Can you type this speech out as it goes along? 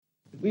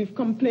We've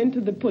complained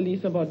to the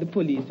police about the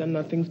police and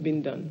nothing's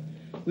been done.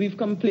 We've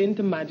complained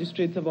to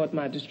magistrates about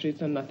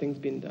magistrates and nothing's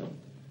been done.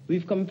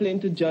 We've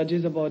complained to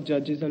judges about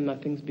judges and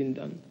nothing's been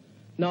done.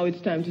 Now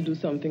it's time to do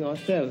something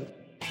ourselves.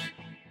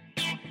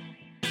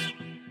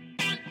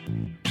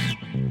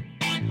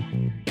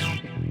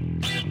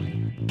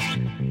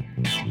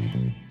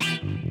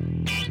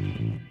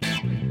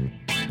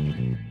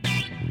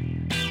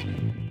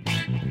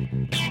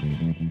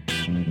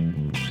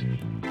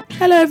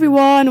 Hello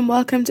everyone and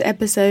welcome to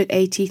episode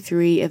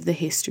 83 of the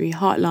History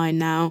Hotline.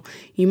 Now,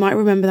 you might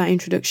remember that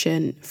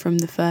introduction from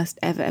the first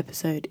ever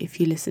episode if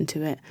you listened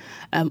to it,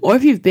 or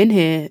if you've been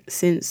here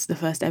since the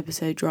first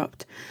episode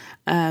dropped.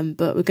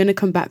 But we're going to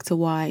come back to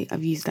why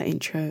I've used that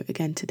intro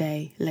again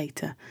today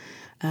later.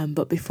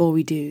 But before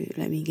we do,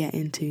 let me get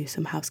into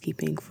some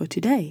housekeeping for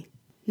today.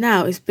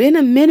 Now, it's been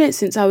a minute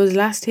since I was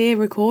last here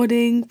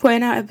recording,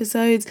 putting out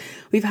episodes.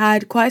 We've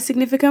had quite a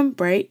significant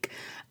break.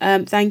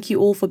 Thank you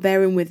all for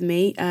bearing with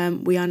me.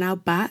 We are now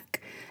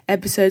back.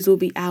 Episodes will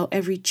be out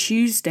every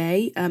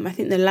Tuesday. I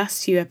think the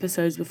last few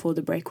episodes before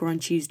the break were on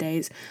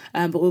Tuesdays,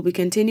 but we'll be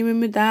continuing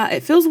with that.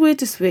 It feels weird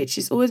to switch.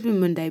 It's always been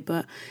Monday,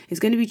 but it's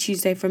going to be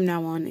Tuesday from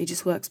now on. It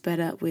just works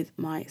better with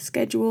my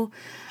schedule.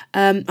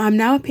 I'm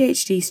now a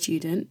PhD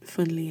student,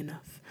 funnily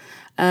enough,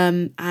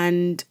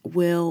 and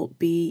will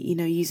be,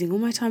 using all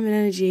my time and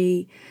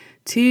energy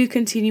to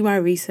continue my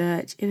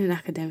research in an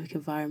academic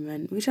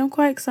environment, which I'm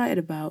quite excited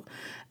about.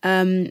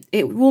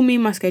 It will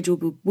mean my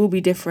schedule will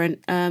be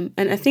different, and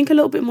I think a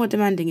little bit more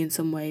demanding in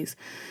some ways.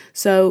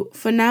 So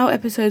for now,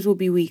 episodes will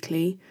be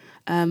weekly,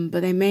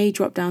 but they may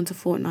drop down to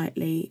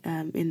fortnightly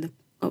in the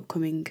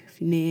upcoming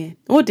near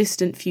or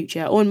distant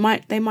future, or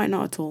they might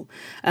not at all.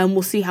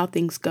 We'll see how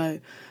things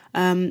go.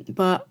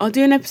 But I'll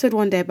do an episode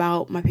one day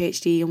about my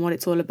PhD and what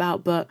it's all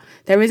about. But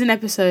there is an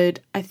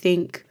episode, I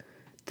think,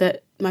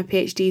 that my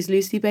PhD is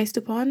loosely based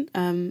upon.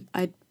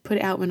 I put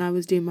it out when I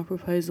was doing my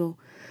proposal,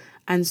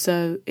 and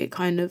so it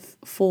kind of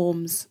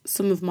forms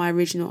some of my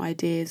original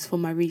ideas for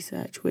my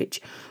research, which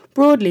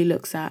broadly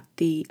looks at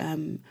the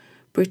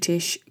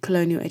British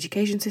colonial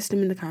education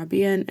system in the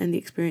Caribbean and the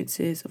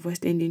experiences of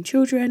West Indian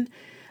children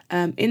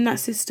in that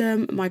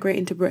system,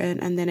 migrating to Britain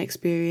and then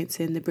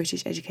experiencing the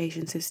British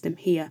education system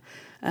here,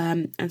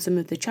 and some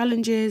of the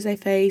challenges they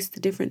face, the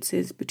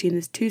differences between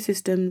the two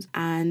systems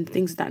and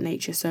things of that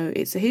nature. So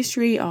it's a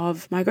history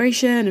of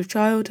migration, of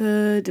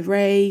childhood, of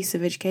race,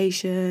 of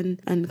education,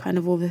 and kind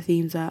of all the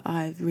themes that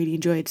I've really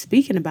enjoyed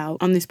speaking about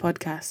on this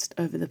podcast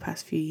over the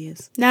past few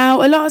years.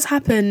 Now, a lot has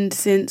happened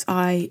since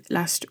I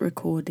last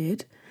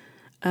recorded.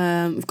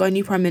 We've got a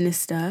new Prime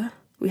Minister,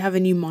 we have a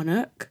new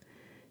monarch,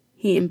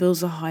 heating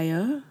bills are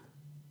higher,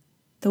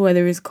 the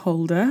weather is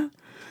colder.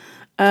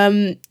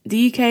 The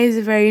UK is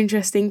a very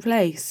interesting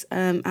place,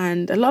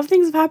 and a lot of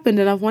things have happened,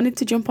 and I've wanted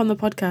to jump on the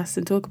podcast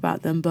and talk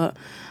about them, but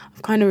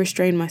I've kind of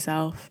restrained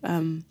myself.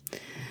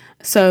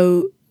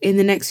 So in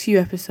the next few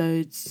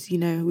episodes, we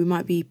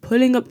might be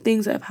pulling up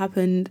things that have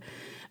happened,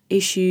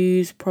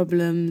 issues,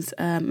 problems,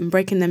 and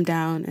breaking them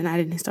down and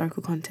adding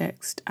historical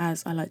context,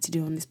 as I like to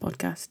do on this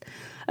podcast,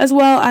 as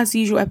well as the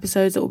usual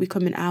episodes that will be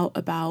coming out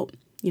about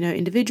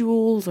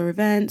individuals or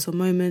events or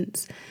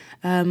moments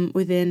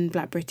within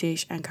Black,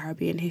 British and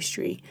Caribbean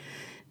history.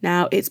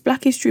 Now, it's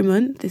Black History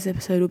Month. This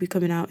episode will be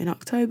coming out in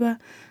October,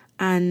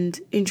 and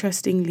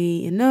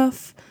interestingly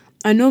enough,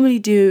 I normally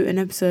do an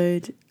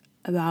episode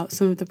about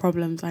some of the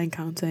problems I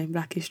encounter in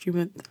Black History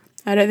Month.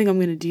 I don't think I'm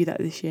going to do that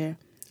this year.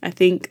 I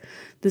think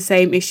the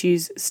same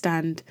issues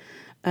stand,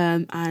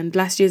 and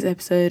last year's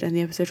episode and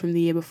the episode from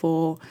the year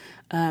before,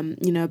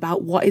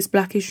 about what is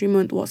Black History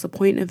Month, what's the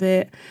point of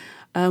it,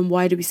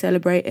 why do we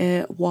celebrate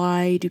it?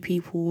 Why do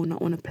people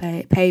not want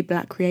to pay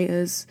Black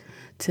creators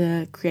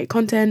to create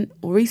content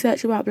or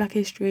research about Black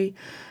history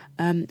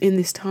in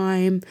this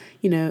time?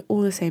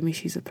 All the same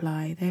issues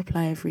apply. They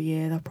apply every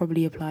year. They'll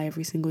probably apply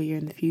every single year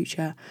in the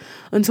future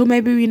until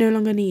maybe we no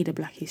longer need a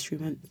Black History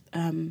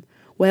Month.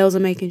 Wales are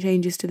making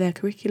changes to their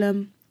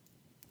curriculum.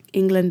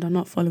 England are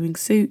not following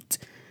suit.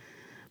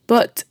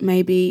 But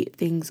maybe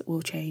things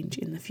will change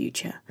in the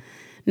future.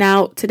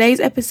 Now, today's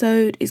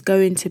episode is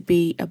going to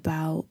be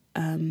about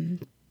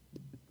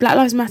Black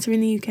Lives Matter in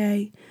the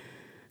UK,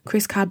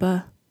 Chris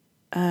Kaba,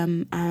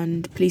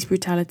 and police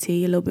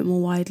brutality a little bit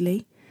more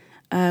widely,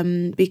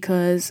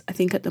 because I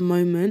think at the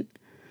moment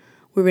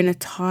we're in a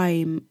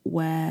time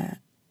where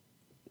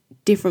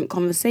different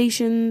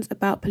conversations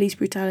about police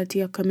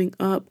brutality are coming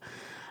up.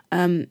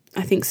 I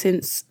think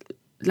since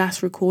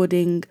last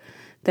recording,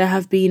 there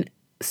have been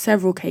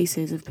several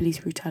cases of police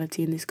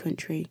brutality in this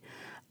country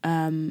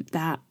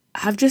that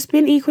have just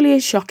been equally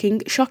as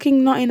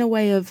shocking not in a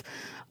way of,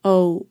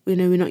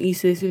 we're not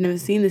used to this, we've never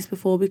seen this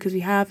before, because we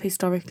have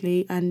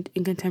historically and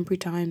in contemporary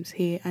times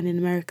here and in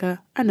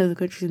America and other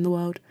countries in the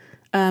world,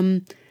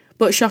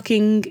 but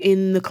shocking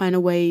in the kind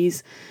of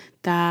ways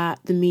that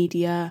the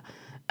media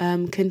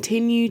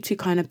continue to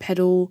kind of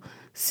peddle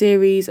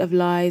series of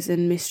lies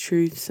and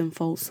mistruths and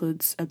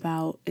falsehoods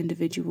about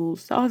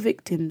individuals that are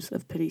victims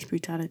of police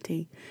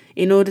brutality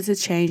in order to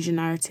change the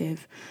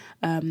narrative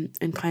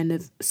and kind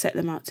of set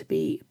them out to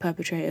be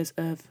perpetrators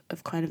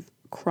of kind of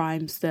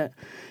crimes that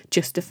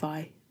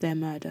justify their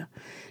murder.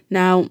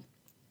 Now,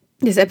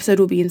 this episode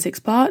will be in 6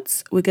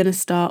 parts. We're going to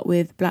start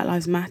with Black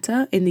Lives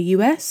Matter in the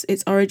US,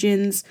 its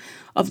origins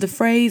of the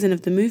phrase and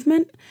of the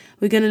movement.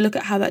 We're going to look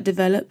at how that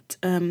developed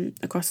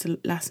across the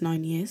last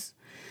 9 years.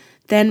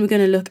 Then we're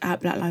going to look at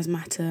Black Lives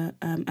Matter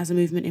as a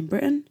movement in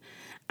Britain.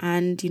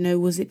 And,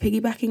 was it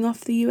piggybacking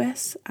off the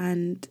US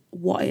and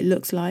what it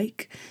looks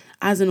like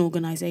as an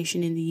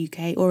organisation in the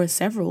UK or as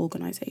several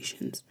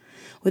organisations.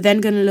 We're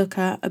then going to look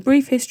at a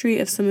brief history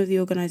of some of the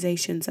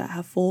organisations that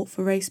have fought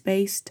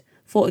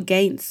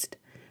against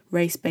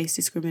race-based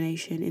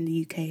discrimination in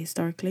the UK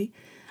historically.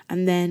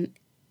 And then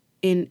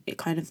in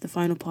kind of the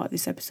final part of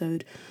this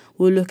episode,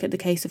 we'll look at the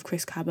case of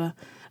Chris Kaba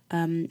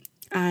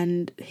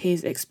and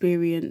his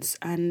experience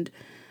and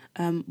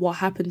what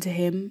happened to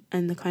him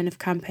and the kind of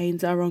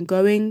campaigns that are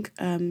ongoing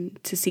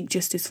to seek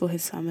justice for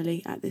his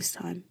family at this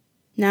time.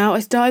 Now, I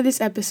started this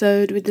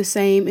episode with the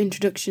same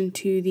introduction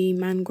to the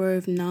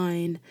Mangrove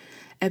 9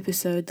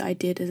 episode that I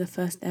did as a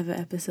first ever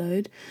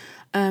episode.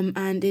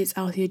 And it's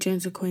Althea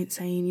Jones-LeCointe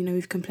saying,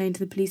 we've complained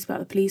to the police about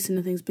the police and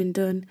nothing's been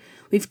done.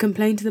 We've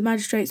complained to the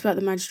magistrates about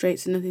the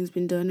magistrates and nothing's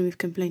been done. And we've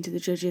complained to the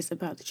judges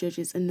about the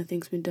judges and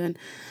nothing's been done.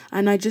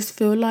 And I just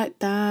feel like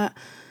that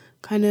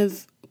kind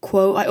of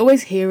quote, I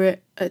always hear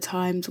it at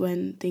times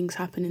when things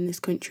happen in this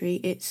country.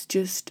 It's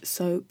just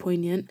so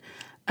poignant.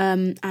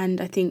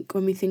 And I think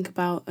when we think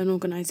about an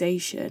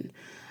organisation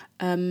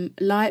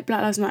like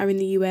Black Lives Matter in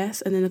the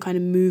US and then the kind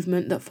of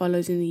movement that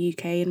follows in the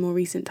UK in more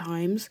recent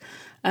times,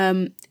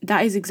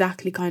 that is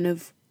exactly kind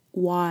of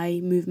why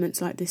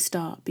movements like this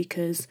start,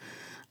 because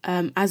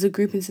as a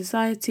group in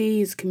society,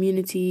 as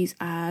communities,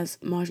 as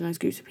marginalised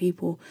groups of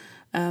people,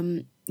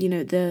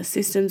 the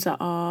systems that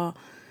are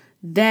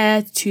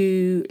there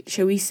to,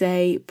 shall we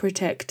say,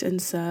 protect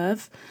and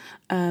serve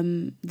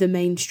the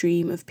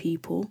mainstream of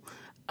people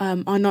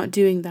are not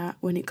doing that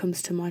when it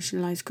comes to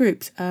marginalised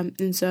groups.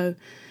 And so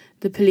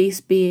the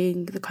police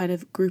being the kind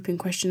of group in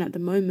question at the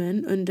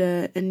moment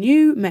under a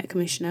new Met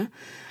Commissioner,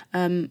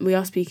 we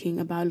are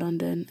speaking about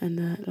London and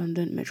the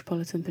London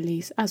Metropolitan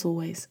Police, as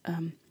always.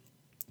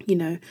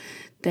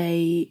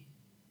 They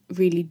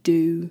really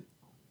do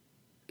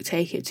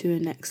take it to a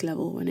next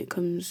level when it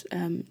comes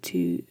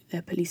to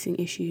their policing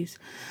issues.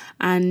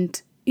 And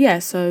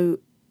so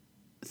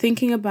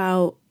thinking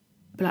about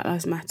Black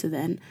Lives Matter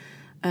then,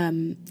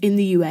 in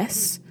the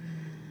US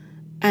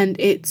and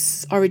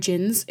its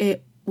origins,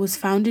 it was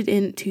founded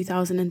in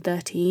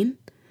 2013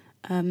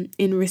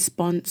 in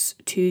response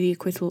to the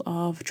acquittal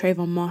of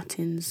Trayvon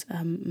Martin's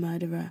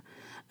murderer,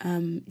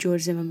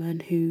 George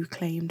Zimmerman, who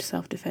claimed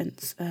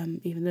self-defense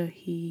even though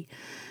he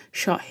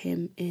shot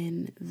him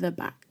in the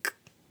back.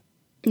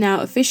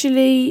 Now,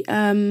 officially,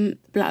 Black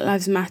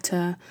Lives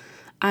Matter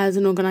as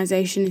an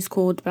organisation is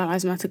called Black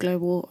Lives Matter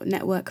Global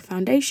Network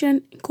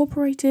Foundation,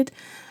 Incorporated,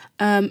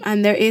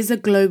 and there is a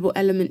global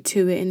element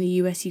to it in the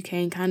US, UK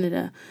and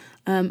Canada.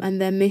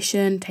 And their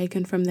mission,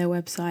 taken from their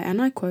website,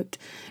 and I quote,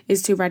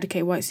 is to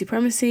eradicate white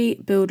supremacy,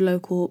 build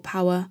local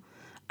power,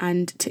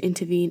 and to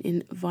intervene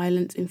in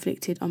violence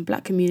inflicted on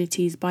black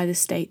communities by the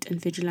state and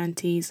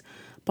vigilantes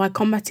by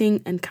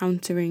combating and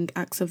countering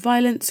acts of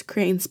violence,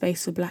 creating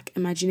space for black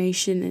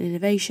imagination and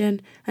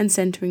innovation, and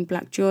centering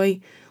black joy.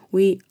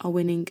 We are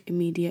winning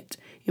immediate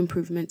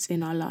improvements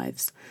in our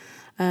lives.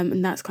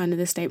 And that's kind of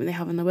the statement they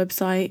have on their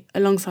website.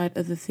 Alongside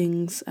other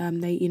things,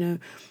 they,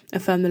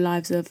 affirm the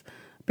lives of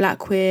black,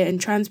 queer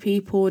and trans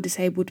people,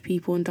 disabled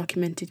people,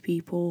 undocumented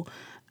people,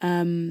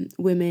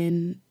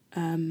 women,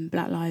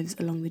 black lives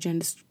along the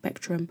gender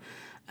spectrum.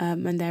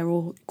 And they're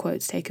all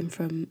quotes taken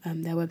from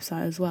their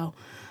website as well.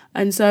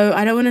 And so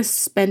I don't want to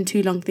spend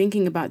too long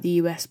thinking about the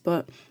US,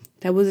 but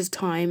there was a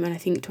time, and I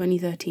think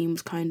 2013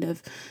 was kind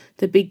of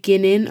the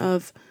beginning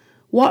of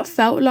what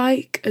felt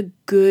like a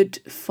good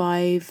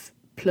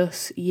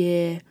 5+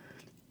 year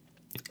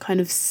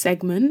kind of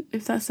segment,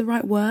 if that's the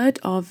right word,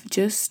 of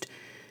just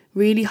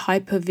really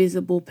hyper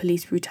visible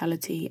police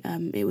brutality.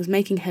 It was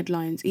making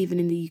headlines even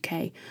in the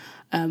UK,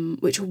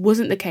 which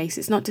wasn't the case.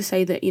 It's not to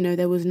say that,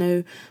 there was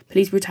no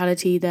police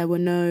brutality, there were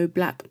no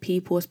black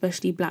people,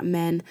 especially black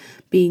men,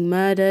 being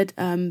murdered.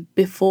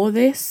 Before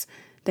this,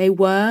 they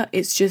were.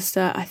 It's just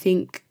that I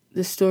think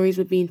the stories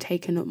were being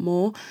taken up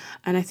more.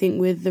 And I think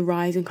with the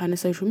rise in kind of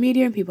social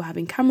media and people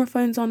having camera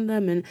phones on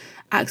them and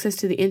access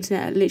to the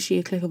internet at literally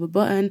a click of a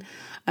button,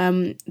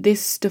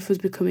 this stuff was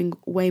becoming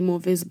way more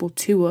visible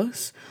to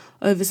us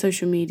over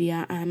social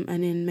media and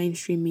in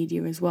mainstream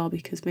media as well,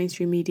 because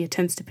mainstream media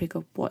tends to pick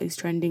up what is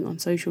trending on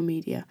social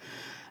media,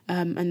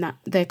 and that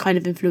they kind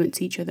of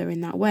influence each other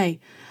in that way.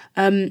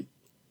 So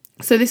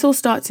this all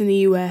starts in the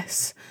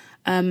US.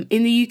 In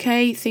the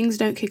UK, things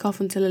don't kick off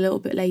until a little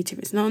bit later.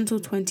 It's not until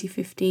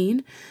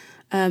 2015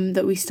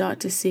 that we start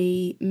to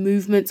see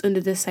movements under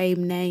the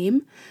same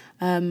name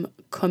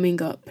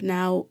coming up.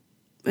 Now,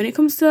 when it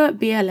comes to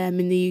BLM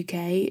in the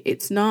UK,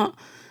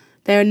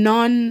 they're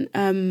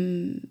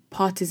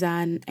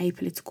non-partisan,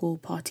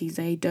 apolitical parties.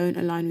 They don't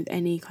align with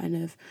any kind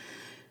of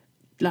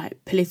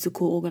like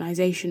political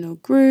organisation or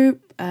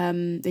group.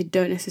 They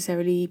don't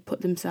necessarily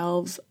put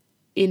themselves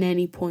in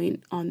any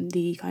point on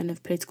the kind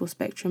of political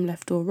spectrum,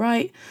 left or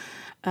right.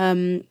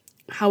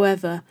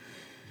 However,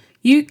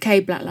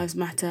 UK Black Lives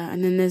Matter,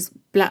 and then there's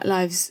Black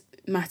Lives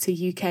Matter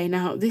UK.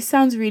 Now, this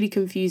sounds really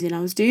confusing. I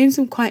was doing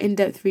some quite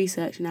in-depth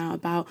research now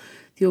about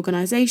the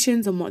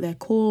organisations and what they're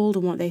called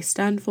and what they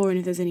stand for and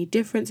if there's any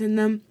difference in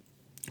them.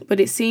 But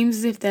it seems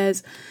as if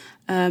there's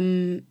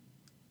one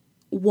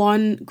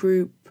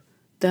group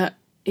that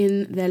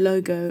in their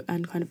logo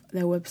and kind of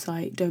their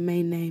website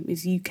domain name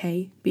is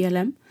UK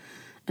BLM,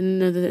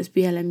 and another that's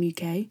BLM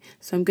UK.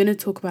 So I'm going to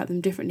talk about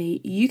them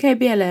differently. UK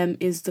BLM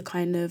is the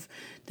kind of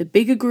the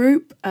bigger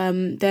group.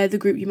 They're the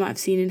group you might have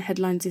seen in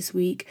headlines this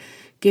week,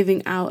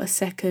 giving out a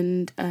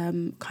second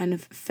kind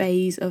of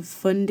phase of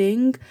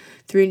funding,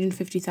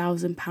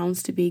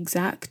 £350,000 to be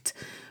exact,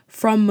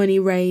 from money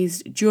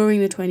raised during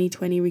the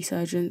 2020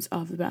 resurgence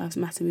of the Black Lives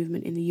Matter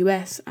movement in the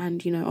US,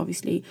 and, you know,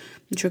 obviously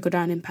the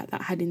trickle-down impact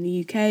that had in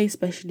the UK,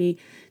 especially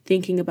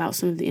thinking about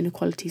some of the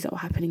inequalities that were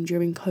happening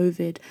during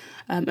COVID,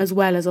 as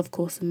well as, of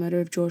course, the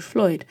murder of George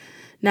Floyd.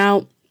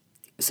 Now,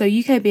 so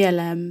UK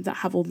BLM, that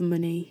have all the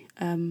money,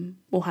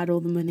 or had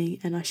all the money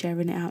and are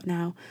sharing it out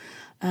now,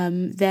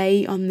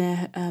 they, on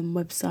their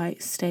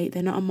website, state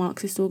they're not a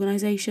Marxist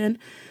organisation.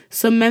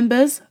 Some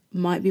members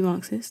might be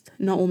Marxist,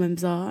 not all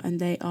members are, and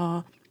they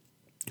are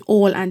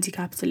all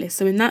anti-capitalist.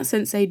 So in that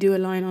sense, they do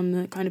align on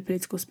the kind of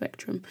political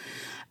spectrum.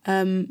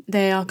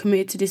 They are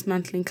committed to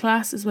dismantling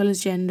class as well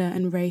as gender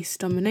and race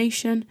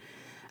domination.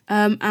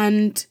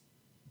 And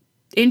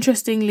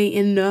interestingly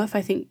enough,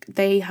 I think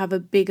they have a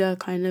bigger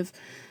kind of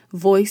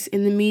voice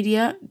in the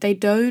media. They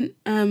don't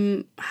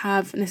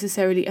have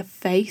necessarily a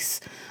face,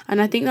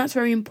 and I think that's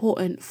very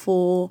important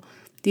for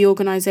the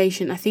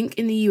organisation. I think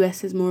in the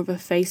US there's more of a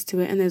face to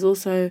it, and there's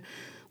also,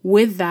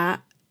 with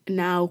that,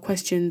 now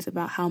questions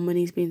about how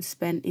money is being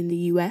spent in the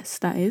US,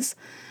 that is,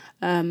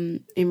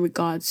 in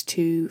regards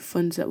to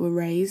funds that were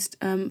raised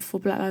for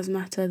Black Lives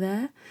Matter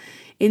there.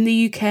 In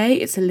the UK,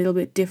 it's a little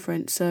bit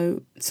different.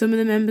 So some of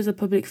the members are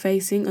public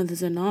facing,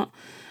 others are not.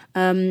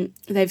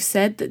 They've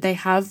said that they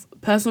have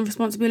personal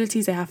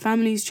responsibilities, they have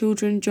families,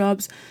 children,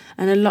 jobs,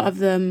 and a lot of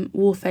them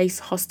will face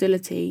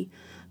hostility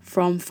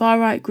from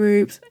far-right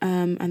groups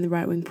and the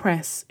right-wing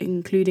press,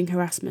 including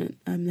harassment,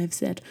 they've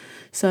said.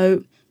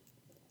 So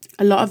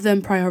a lot of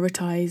them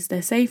prioritise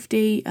their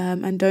safety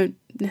and don't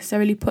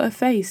necessarily put a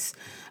face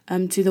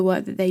to the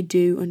work that they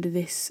do under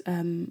this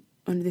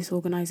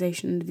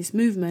organisation, under this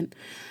movement.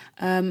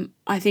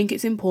 I think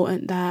it's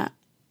important that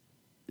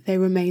they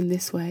remain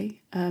this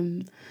way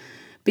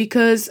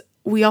because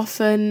we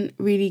often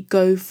really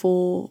go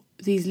for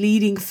these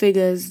leading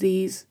figures,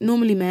 these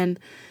normally men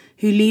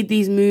who lead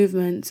these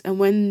movements, and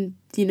when,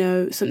 you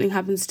know, something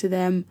happens to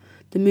them,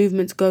 the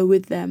movements go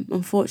with them,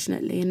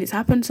 unfortunately. And it's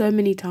happened so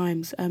many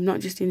times,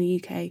 not just in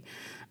the UK,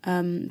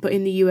 but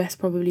in the US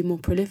probably more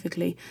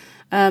prolifically.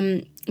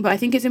 But I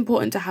think it's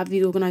important to have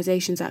these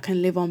organisations that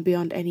can live on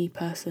beyond any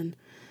person,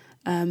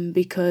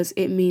 because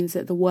it means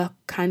that the work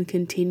can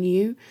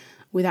continue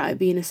without it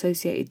being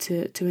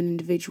associated to an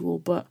individual.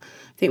 But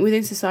I think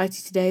within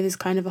society today, there's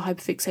kind of a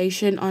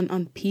hyperfixation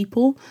on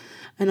people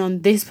and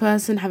on this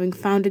person having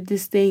founded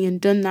this thing and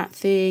done that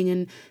thing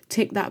and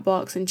ticked that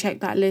box and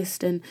checked that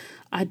list. And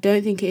I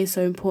don't think it is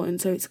so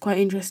important. So it's quite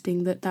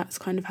interesting that that's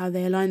kind of how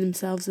they align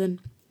themselves. And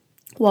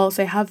whilst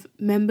they have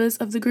members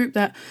of the group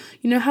that,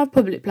 you know, have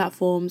public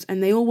platforms,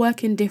 and they all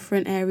work in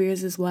different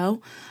areas as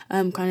well,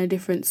 kind of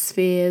different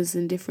spheres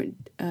and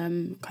different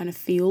kind of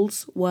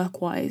fields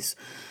work-wise,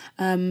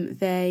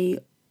 they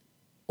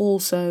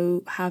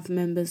also have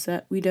members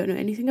that we don't know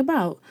anything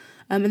about.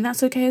 And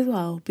that's okay as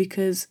well,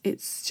 because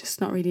it's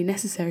just not really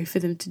necessary for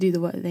them to do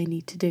the work that they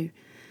need to do.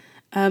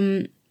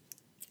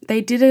 They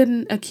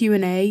did a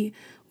Q&A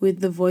with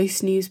The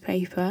Voice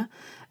newspaper,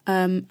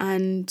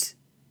 and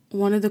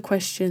one of the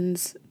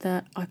questions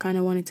that I kind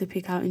of wanted to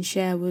pick out and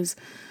share was,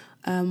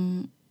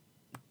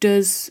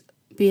 does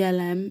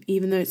BLM,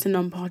 even though it's a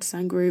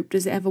non-partisan group,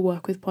 does it ever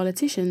work with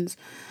politicians?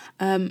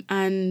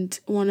 And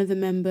one of the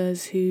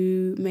members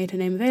who made her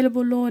name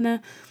available,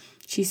 Lorna,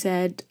 she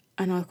said,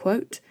 and I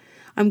quote,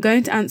 "I'm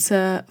going to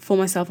answer for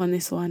myself on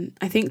this one.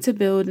 I think to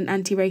build an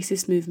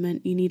anti-racist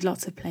movement, you need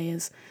lots of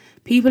players.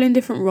 People in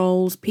different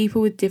roles,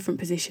 people with different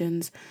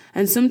positions,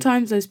 and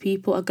sometimes those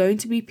people are going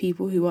to be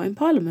people who are in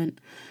Parliament.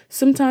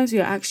 Sometimes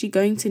you're actually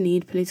going to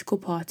need political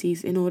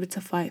parties in order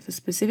to fight for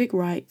specific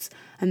rights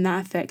and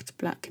that affect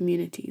black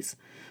communities.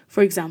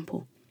 For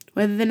example,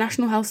 whether the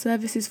National Health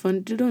Service is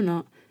funded or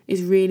not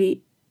is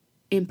really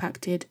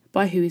impacted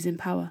by who is in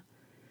power.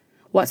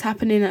 What's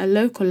happening at a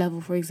local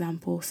level, for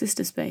example,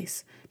 sister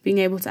space, being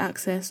able to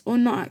access or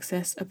not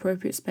access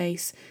appropriate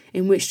space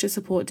in which to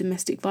support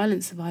domestic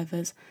violence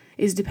survivors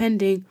is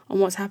depending on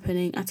what's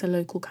happening at a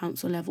local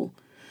council level.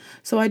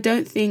 So I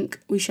don't think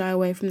we shy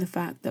away from the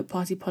fact that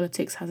party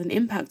politics has an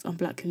impact on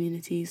black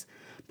communities,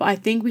 But I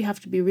think we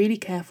have to be really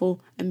careful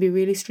and be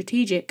really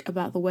strategic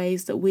about the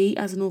ways that we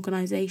as an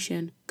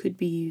organisation could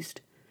be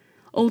used.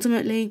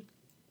 Ultimately,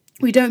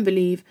 we don't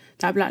believe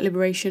that black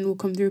liberation will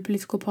come through a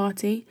political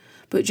party,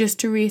 but just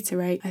to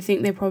reiterate, I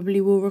think they probably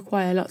will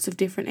require lots of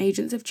different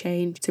agents of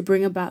change to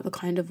bring about the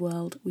kind of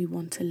world we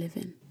want to live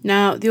in.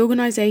 Now, the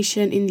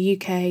organisation in the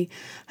UK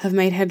have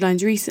made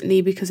headlines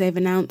recently because they've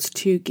announced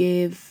to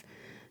give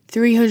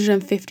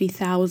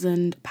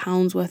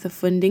 £350,000 worth of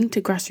funding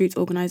to grassroots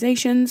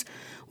organisations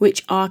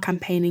which are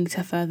campaigning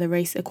to further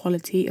race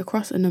equality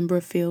across a number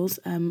of fields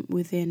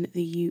within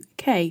the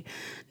UK.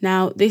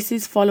 Now, this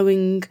is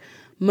following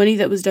money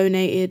that was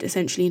donated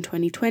essentially in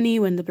 2020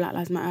 when the Black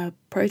Lives Matter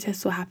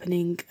protests were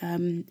happening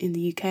in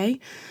the UK.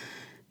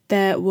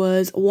 There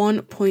was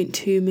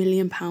 £1.2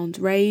 million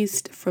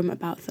raised from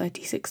about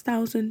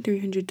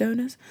 36,300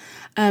 donors.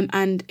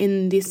 And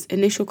in this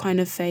initial kind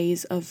of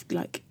phase of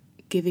like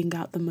giving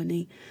out the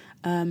money,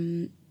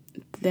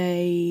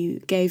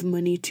 they gave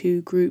money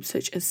to groups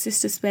such as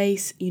Sister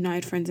Space,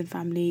 United Friends and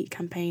Family,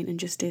 Campaign and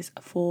Justice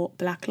for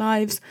Black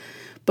Lives.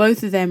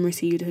 Both of them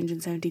received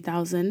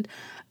 170,000.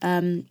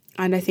 And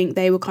I think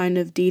they were kind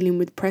of dealing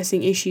with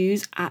pressing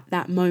issues at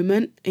that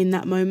moment. In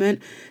that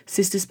moment,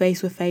 Sister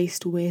Space were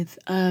faced with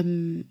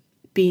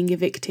being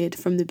evicted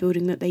from the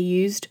building that they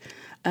used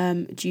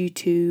due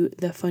to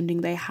the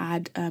funding they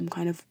had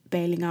kind of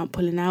bailing out,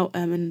 pulling out,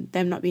 and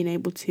them not being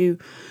able to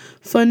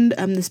fund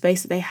the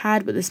space that they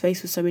had. But the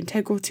space was so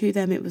integral to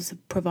them. It was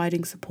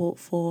providing support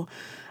for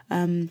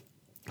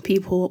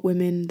people,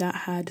 women that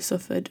had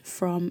suffered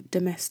from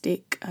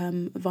domestic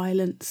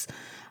violence,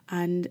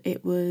 and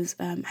it was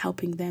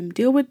helping them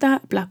deal with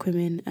that, Black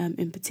women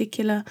in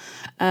particular.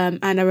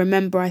 And I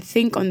remember, I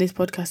think on this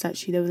podcast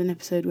actually, there was an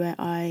episode where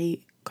I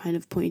kind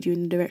of pointed you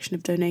in the direction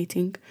of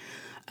donating.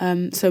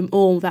 So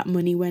all that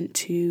money went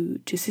to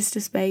Sister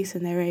Space,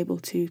 and they were able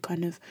to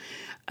kind of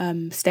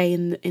stay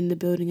in the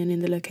building and in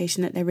the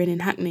location that they're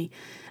in Hackney.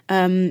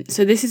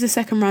 So this is the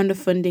second round of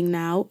funding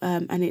now,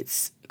 and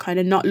it's kind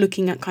of not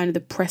looking at kind of the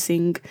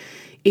pressing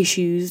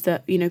issues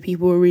that, you know,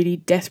 people were really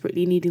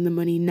desperately needing the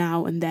money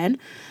now and then.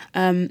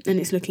 And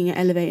it's looking at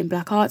elevating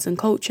Black arts and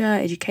culture,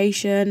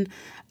 education,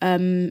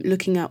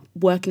 looking at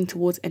working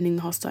towards ending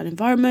the hostile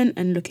environment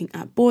and looking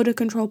at border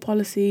control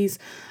policies.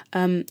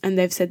 And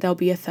they've said there'll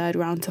be a third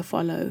round to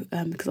follow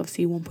because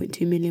obviously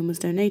 1.2 million was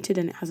donated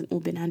and it hasn't all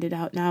been handed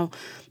out. Now,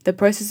 the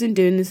process in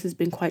doing this has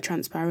been quite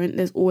transparent.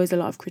 There's always a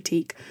lot of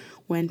critique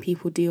when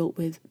people deal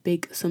with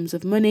big sums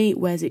of money.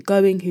 Where's it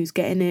going? Who's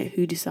getting it?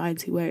 Who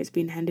decides where it's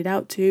being handed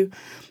out to?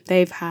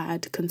 They've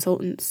had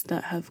consultants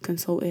that have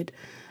consulted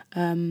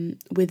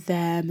with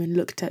them and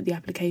looked at the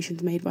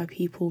applications made by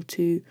people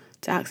to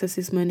access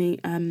this money,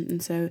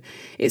 and so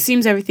it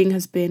seems everything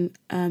has been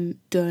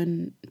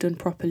done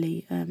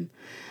properly,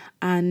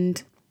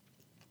 and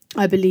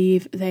I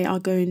believe they are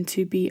going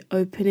to be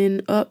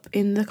opening up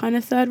in the kind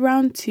of third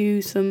round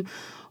to some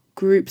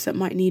groups that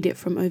might need it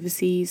from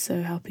overseas,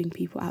 so helping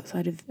people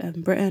outside of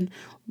Britain,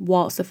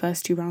 whilst the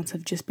first two rounds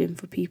have just been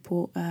for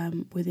people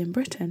within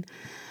Britain.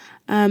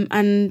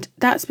 And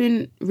that's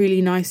been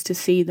really nice to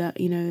see that,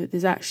 you know,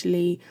 there's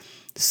actually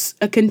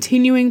a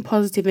continuing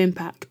positive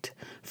impact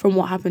from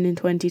what happened in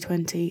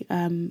 2020,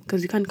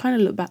 because we can kind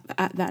of look back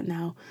at that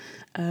now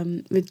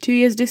with 2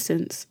 years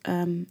distance,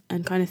 and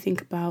kind of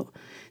think about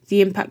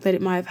the impact that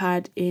it might have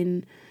had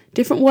in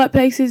different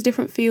workplaces,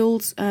 different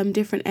fields,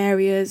 different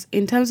areas.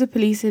 In terms of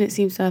policing, it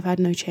seems to have had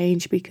no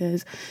change,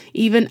 because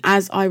even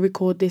as I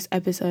record this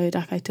episode,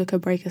 like I took a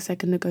break a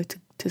second ago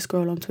to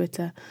scroll on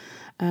Twitter,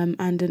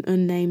 and an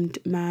unnamed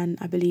man,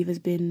 I believe, has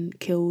been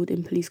killed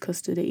in police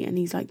custody, and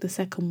he's like the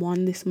second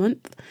one this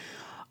month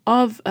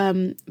of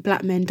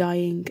Black men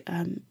dying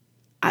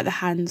at the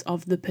hands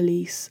of the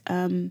police.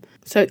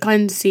 So it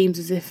kind of seems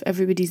as if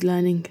everybody's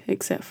learning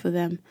except for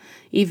them.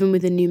 Even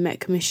with the new Met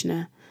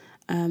Commissioner,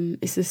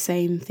 it's the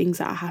same things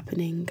that are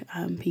happening.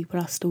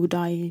 People are still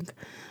dying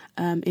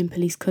in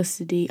police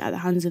custody at the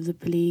hands of the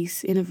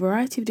police in a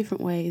variety of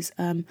different ways.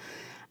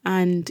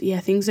 And yeah,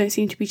 things don't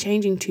seem to be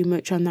changing too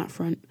much on that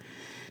front.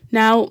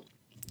 Now,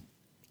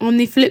 on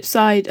the flip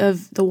side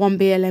of the one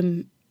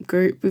BLM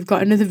group, we've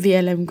got another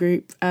BLM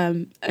group,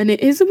 and it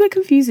is a bit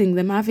confusing,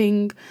 them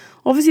having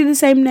obviously the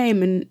same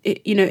name, and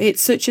it, you know, it's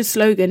such a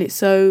slogan,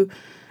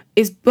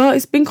 but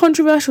it's been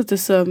controversial to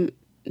some,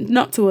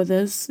 not to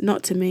others,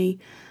 not to me.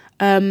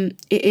 It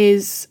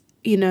is,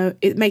 you know,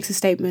 it makes a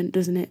statement,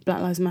 doesn't it?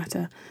 Black Lives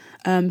Matter,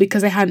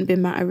 because they hadn't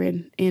been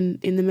mattering in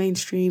the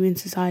mainstream, in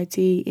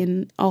society,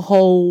 in a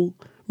whole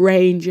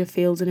range of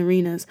fields and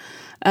arenas.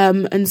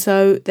 And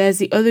so there's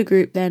the other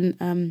group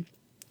then,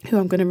 who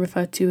I'm going to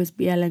refer to as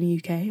BLM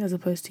UK as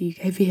opposed to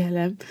UK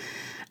BLM.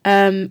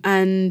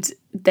 And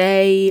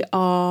they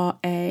are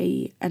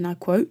and I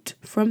quote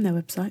from their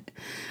website,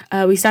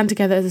 "We stand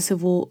together as a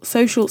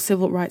social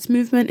civil rights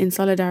movement in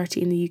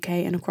solidarity in the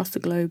UK and across the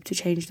globe to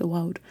change the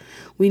world.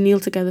 We kneel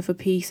together for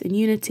peace and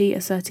unity,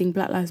 asserting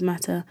Black Lives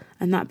Matter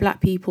and that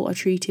Black people are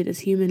treated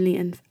as humanly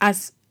and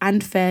as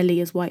and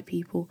fairly as white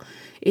people.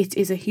 It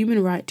is a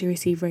human right to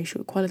receive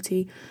racial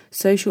equality,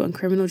 social and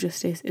criminal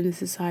justice in the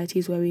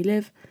societies where we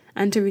live,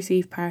 and to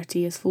receive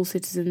parity as full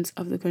citizens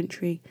of the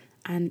country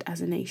and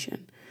as a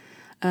nation.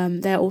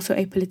 They're also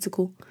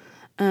apolitical,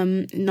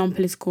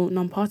 non-political,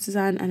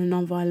 non-partisan, and a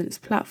non-violence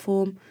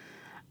platform.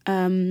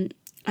 And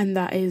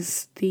that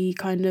is the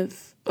kind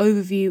of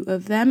overview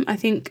of them. I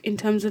think in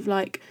terms of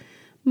like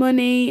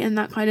money and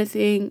that kind of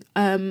thing,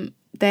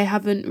 they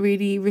haven't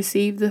really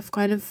received the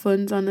kind of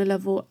funds on a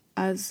level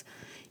as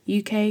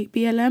UK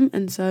BLM,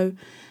 and so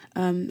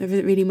there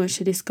isn't really much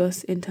to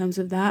discuss in terms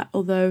of that,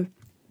 although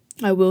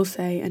I will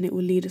say, and it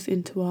will lead us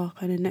into our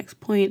kind of next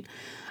point,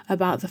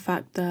 about the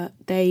fact that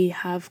they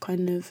have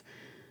kind of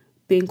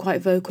been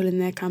quite vocal in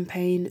their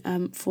campaign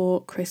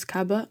for Chris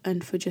Kaba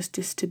and for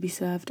justice to be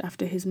served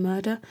after his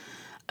murder.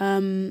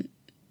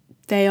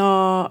 They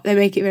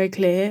make it very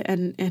clear,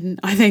 and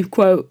I think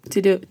quote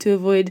to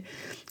avoid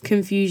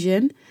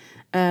confusion,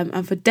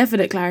 and for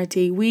definite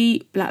clarity,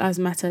 we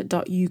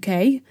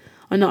BlackLivesMatter.uk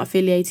are not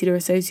affiliated or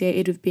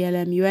associated with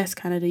BLM US,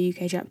 Canada,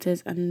 UK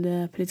chapters, and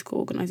the political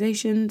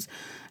organisations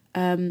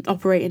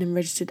operating and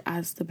registered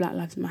as the Black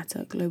Lives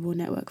Matter Global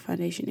Network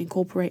Foundation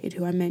Incorporated,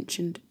 who I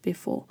mentioned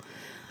before.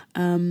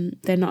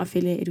 They're not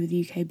affiliated with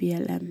UK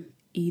BLM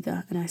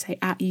either, and I say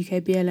at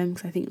UK BLM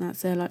because I think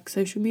that's their like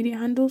social media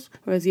handles,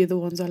 whereas the other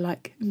ones are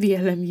like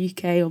BLM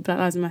UK or Black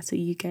Lives Matter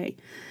UK.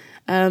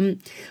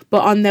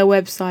 But on their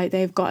website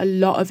they've got a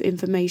lot of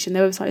information.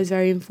 Their website is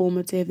very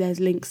informative. There's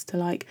links to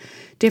like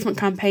different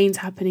campaigns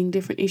happening,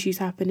 different issues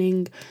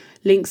happening,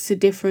 links to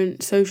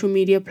different social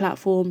media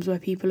platforms where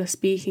people are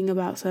speaking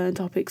about certain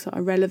topics that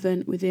are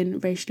relevant within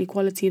racial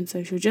equality and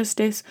social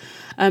justice.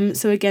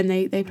 So again,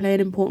 they play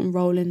an important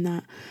role in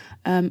that,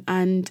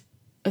 and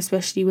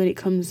especially when it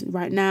comes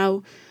right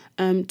now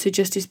to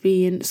justice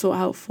being sought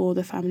out for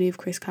the family of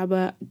Chris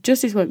Kaba.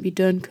 Justice won't be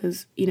done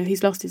because, you know,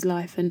 he's lost his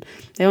life and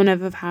they'll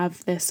never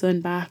have their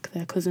son back,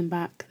 their cousin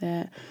back,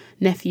 their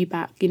nephew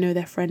back, you know,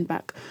 their friend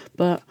back.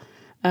 But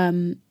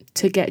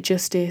to get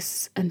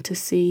justice and to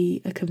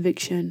see a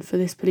conviction for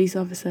this police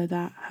officer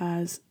that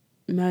has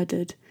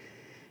murdered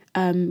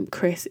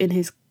Chris in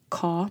his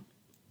car,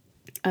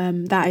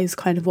 that is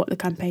kind of what the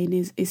campaign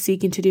is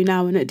seeking to do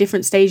now. And at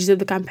different stages of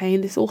the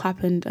campaign, this all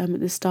happened at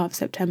the start of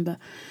September,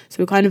 so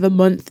we're kind of a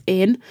month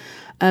in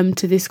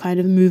to this kind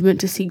of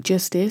movement to seek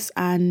justice.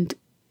 And,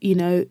 you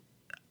know,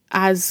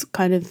 as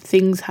kind of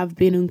things have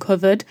been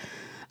uncovered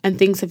and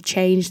things have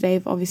changed,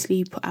 they've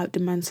obviously put out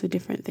demands for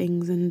different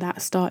things, and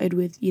that started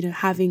with, you know,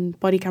 having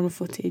body camera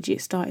footage.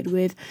 It started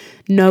with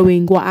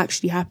knowing what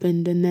actually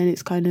happened, and then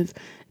it's kind of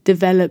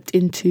developed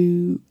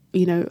into,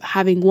 you know,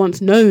 having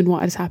once known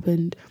what has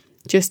happened,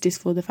 justice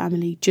for the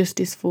family,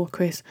 justice for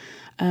Chris,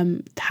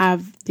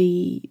 have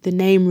the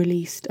name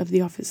released of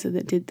the officer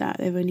that did that.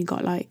 They've only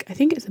got like, I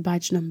think it's a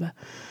badge number.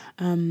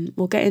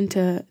 We'll get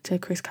into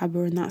Chris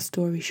Kaba and that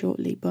story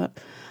shortly, but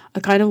I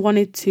kind of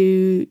wanted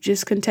to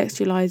just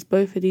contextualise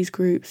both of these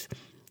groups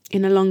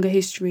in a longer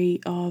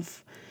history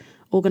of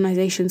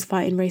organisations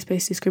fighting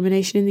race-based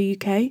discrimination in the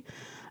UK.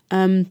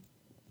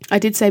 I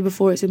did say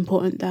before it's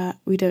important that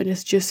we don't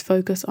just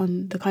focus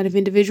on the kind of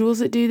individuals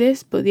that do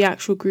this, but the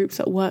actual groups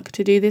that work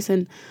to do this.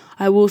 And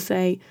I will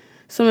say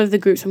some of the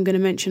groups I'm going to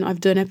mention I've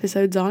done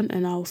episodes on,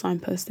 and I'll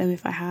signpost them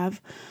if I have.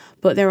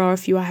 But there are a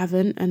few I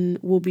haven't and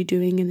will be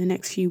doing in the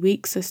next few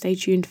weeks, so stay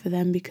tuned for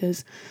them,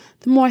 because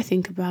the more I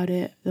think about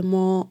it, the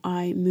more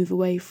I move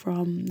away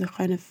from the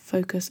kind of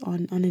focus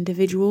on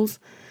individuals,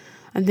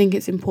 and think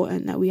it's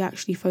important that we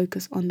actually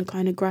focus on the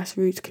kind of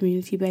grassroots,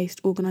 community-based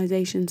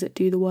organisations that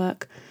do the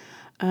work,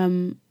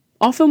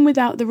 often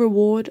without the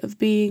reward of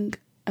being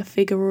a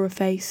figure or a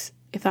face,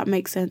 if that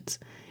makes sense.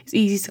 It's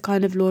easy to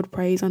kind of laud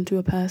praise onto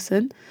a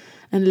person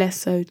and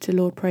less so to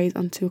laud praise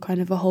onto a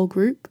kind of a whole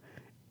group.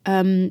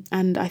 And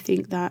I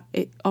think that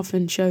it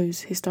often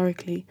shows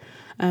historically,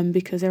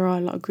 because there are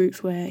a lot of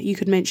groups where you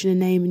could mention a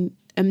name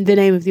and the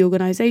name of the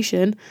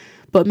organisation,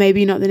 but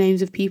maybe not the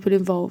names of people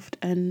involved.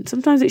 And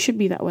sometimes it should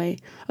be that way.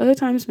 Other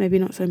times maybe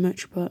not so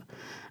much, but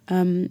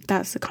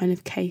that's the kind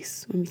of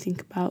case when we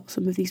think about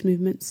some of these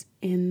movements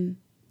in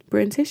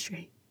Britain's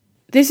history.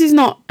 This is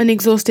not an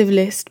exhaustive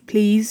list.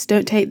 Please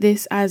don't take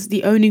this as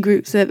the only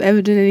groups that have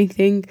ever done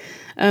anything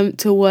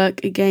to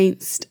work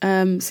against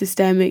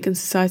systemic and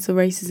societal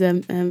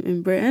racism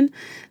in Britain.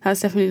 That's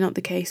definitely not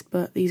the case,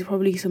 but these are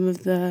probably some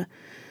of the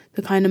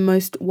kind of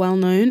most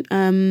well-known.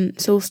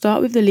 So we'll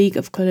start with the League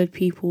of Coloured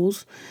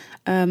Peoples,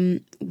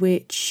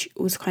 which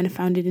was kind of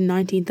founded in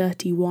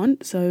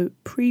 1931, so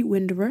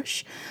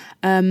pre-Windrush,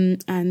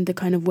 and the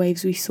kind of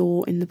waves we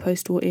saw in the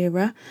post-war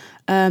era.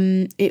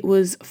 It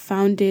was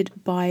founded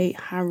by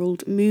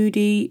Harold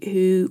Moody,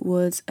 who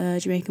was a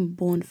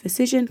Jamaican-born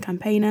physician,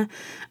 campaigner,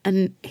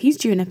 and he's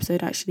due an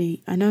episode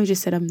actually. I know I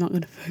just said I'm not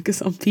going to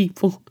focus on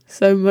people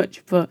so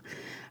much, but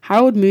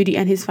Harold Moody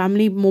and his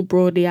family, more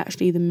broadly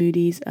actually, the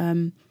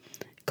Moodys,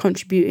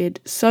 contributed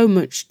so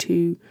much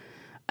to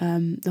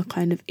the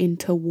kind of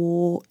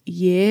interwar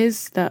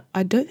years that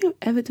I don't think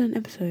I've ever done an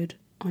episode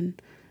on.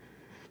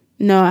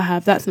 No, I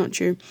have. That's not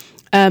true.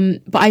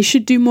 But I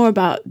should do more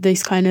about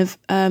this kind of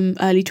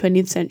early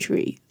 20th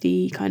century,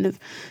 the kind of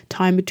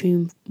time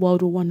between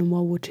World War I and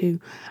World War II.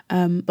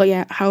 But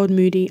yeah, Howard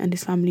Moody and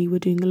his family were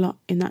doing a lot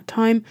in that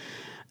time.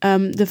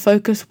 The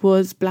focus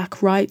was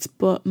black rights,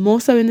 but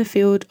more so in the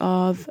field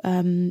of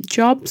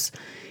jobs.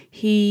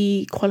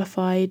 He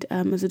qualified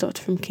as a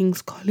doctor from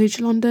King's College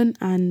London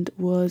and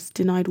was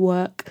denied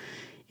work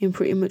in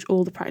pretty much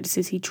all the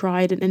practices he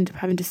tried and ended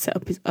up having to set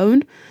up his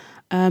own.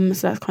 So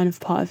that's kind of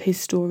part of his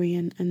story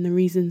and the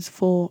reasons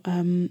for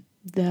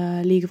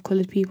the League of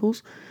Coloured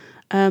Peoples.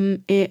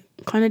 It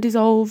kind of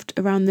dissolved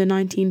around the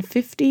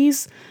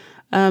 1950s,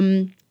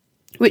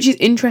 which is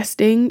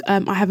interesting.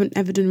 I haven't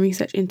ever done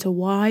research into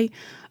why,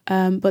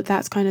 but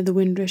that's kind of the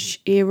Windrush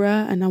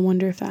era, and I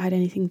wonder if that had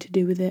anything to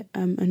do with it,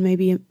 and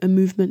maybe a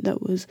movement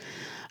that was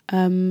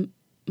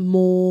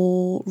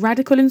more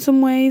radical in some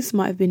ways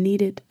might have been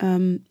needed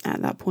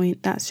at that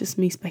point. That's just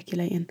me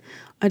speculating.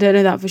 I don't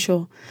know that for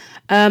sure.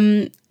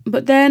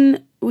 But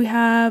then we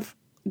have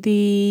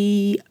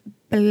the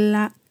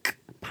Black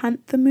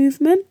Panther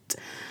movement,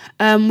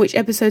 which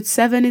episode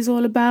 7 is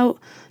all about.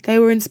 They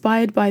were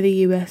inspired by the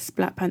US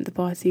Black Panther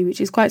Party,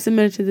 which is quite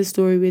similar to the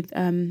story with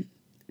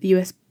the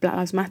US Black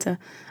Lives Matter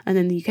and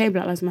then the UK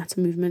Black Lives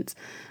Matter movements.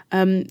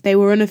 They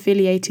were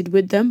unaffiliated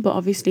with them, but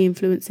obviously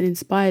influenced and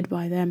inspired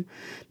by them.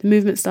 The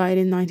movement started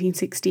in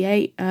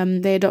 1968.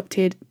 They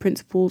adopted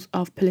principles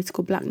of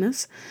political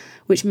blackness,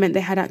 which meant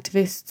they had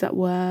activists that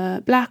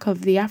were black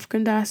of the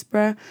African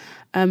diaspora,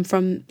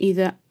 from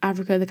either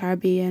Africa, the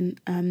Caribbean,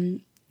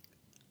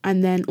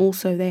 and then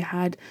also they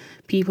had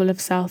people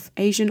of South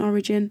Asian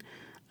origin.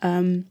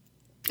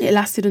 It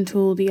lasted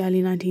until the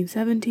early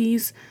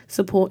 1970s,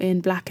 supporting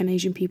black and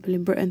Asian people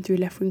in Britain through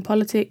left-wing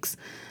politics.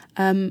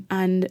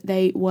 And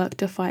they worked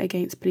to fight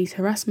against police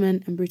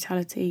harassment and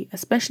brutality,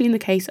 especially in the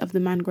case of the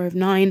Mangrove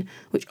 9,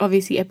 which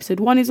obviously episode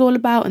 1 is all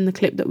about, and the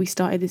clip that we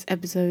started this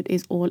episode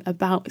is all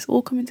about. It's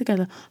all coming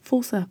together,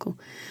 full circle.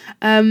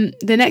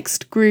 The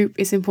next group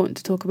is important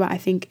to talk about, I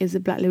think, is the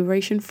Black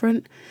Liberation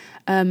Front,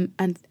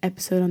 and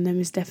episode on them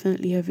is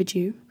definitely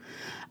overdue.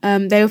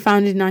 They were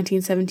founded in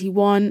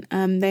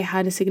 1971. They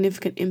had a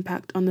significant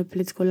impact on the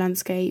political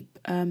landscape,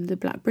 the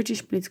Black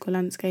British political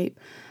landscape,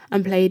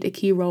 and played a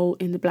key role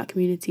in the Black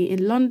community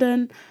in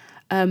London,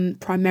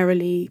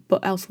 primarily,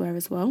 but elsewhere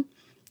as well.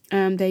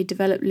 They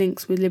developed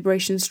links with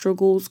liberation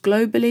struggles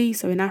globally,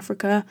 so in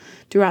Africa,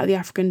 throughout the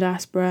African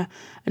diaspora,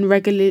 and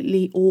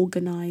regularly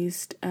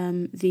organised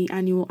the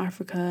annual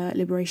Africa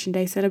Liberation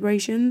Day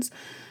celebrations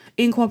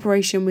in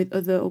cooperation with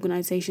other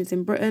organisations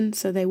in Britain.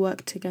 So they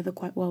worked together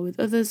quite well with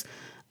others,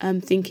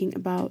 thinking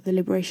about the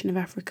liberation of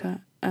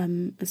Africa,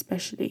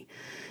 especially.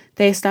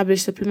 They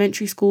established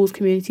supplementary schools,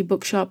 community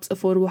bookshops,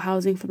 affordable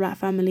housing for black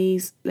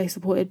families. They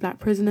supported black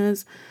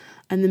prisoners,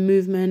 and the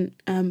movement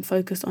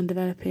focused on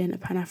developing a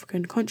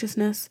Pan-African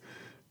consciousness,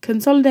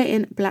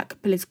 consolidating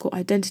black political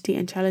identity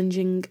and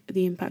challenging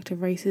the impact of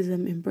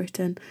racism in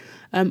Britain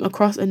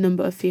across a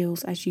number of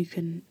fields, as you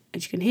can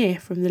hear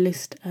from the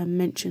list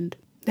mentioned.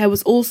 There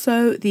was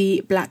also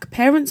the Black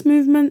Parents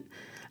Movement.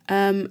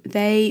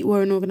 They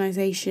were an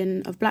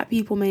organisation of black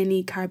people,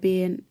 mainly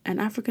Caribbean and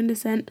African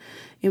descent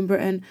in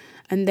Britain,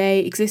 and they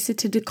existed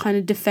to kind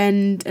of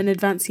defend and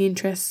advance the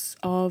interests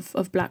of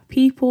black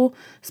people,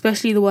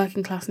 especially the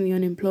working class and the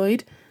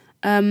unemployed.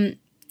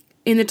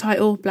 In the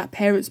title, Black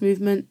Parents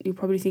Movement, you're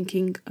probably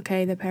thinking,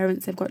 okay, they're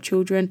parents, they've got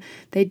children.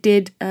 They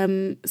did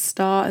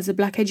start as a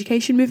black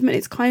education movement.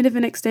 It's kind of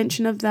an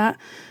extension of that.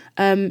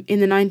 In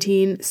the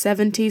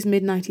 1970s,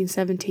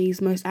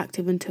 mid-1970s, most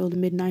active until the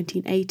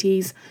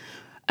mid-1980s,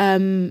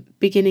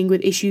 beginning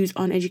with issues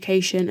on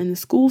education and the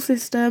school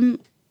system,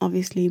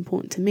 obviously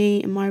important to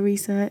me in my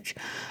research,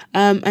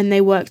 and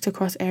they worked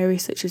across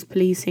areas such as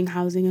policing,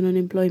 housing and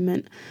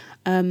unemployment.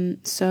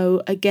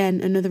 So again,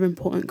 another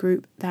important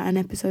group that an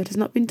episode has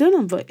not been done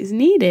on but is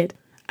needed.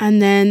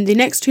 And then the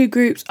next two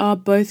groups are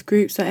both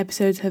groups that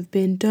episodes have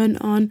been done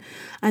on,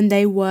 and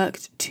they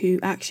worked to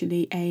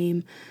actually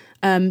aim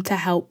to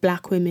help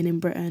black women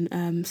in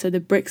Britain. So the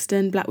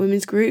Brixton Black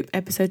Women's Group,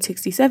 episode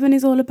 67,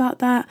 is all about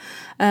that.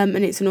 And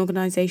it's an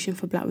organisation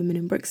for black women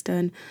in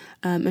Brixton.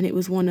 And it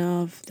was one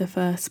of the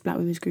first black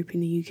women's group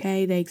in the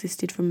UK. They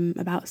existed from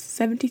about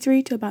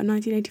 73 to about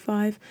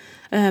 1985.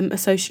 A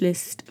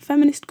socialist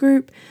feminist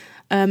group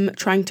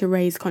trying to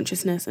raise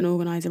consciousness and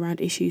organise around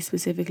issues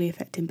specifically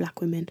affecting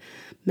black women.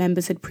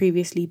 Members had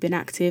previously been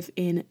active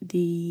in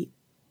the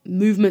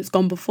movements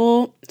gone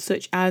before,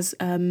 such as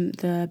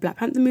the Black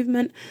Panther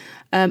movement,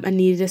 and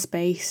needed a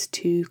space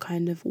to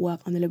kind of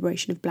work on the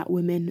liberation of black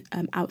women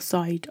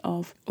outside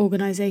of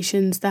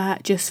organisations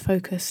that just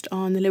focused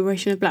on the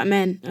liberation of black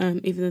men,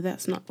 even though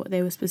that's not what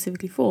they were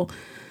specifically for.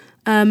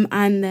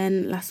 And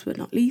then last but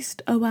not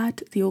least,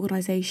 OAD, the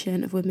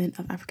Organisation of Women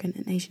of African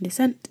and Asian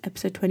Descent,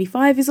 episode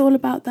 25 is all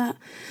about that.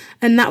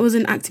 And that was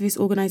an activist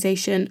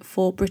organisation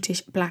for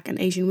British black and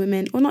Asian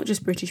women, or not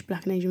just British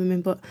black and Asian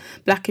women, but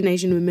black and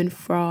Asian women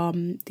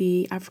from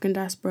the African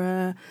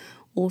diaspora,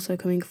 also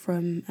coming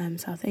from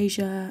South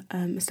Asia,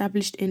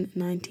 established in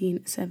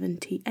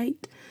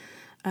 1978.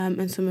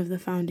 and some of the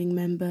founding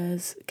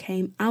members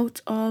came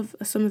out of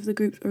some of the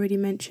groups already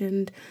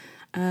mentioned.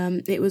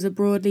 It was a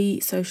broadly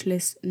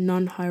socialist,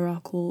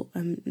 non-hierarchical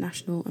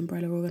national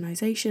umbrella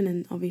organisation,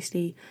 and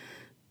obviously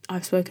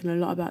I've spoken a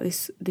lot about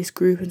this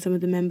group and some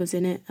of the members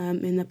in it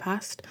in the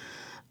past.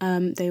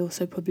 They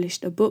also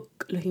published a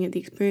book looking at the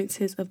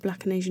experiences of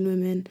Black and Asian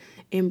women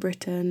in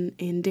Britain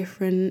in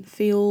different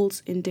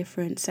fields, in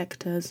different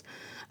sectors,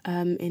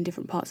 in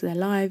different parts of their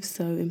lives,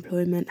 so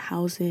employment,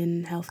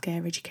 housing,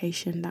 healthcare,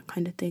 education, that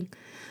kind of thing.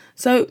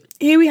 So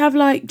here we have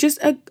like just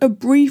a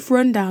brief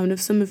rundown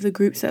of some of the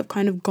groups that have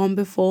kind of gone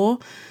before.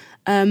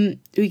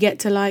 We get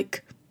to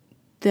like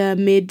the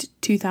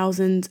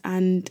mid-2000s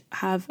and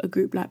have a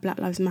group like Black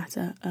Lives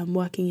Matter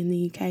working in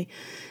the UK.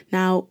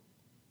 Now,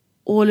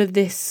 all of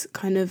this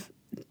kind of,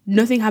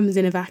 nothing happens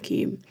in a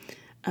vacuum.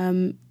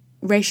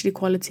 Racial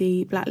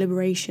equality, Black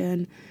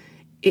liberation,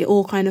 it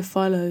all kind of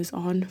follows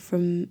on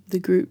from the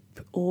group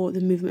or the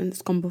movement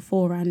that's gone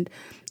before. And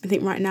I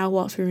think right now,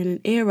 whilst we're in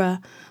an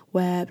era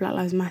where Black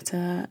Lives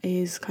Matter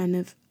is kind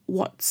of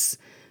what's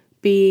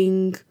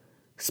being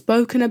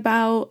spoken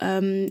about,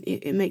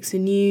 it makes the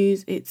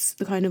news, it's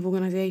the kind of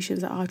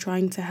organisations that are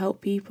trying to help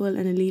people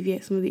and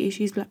alleviate some of the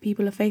issues Black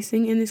people are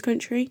facing in this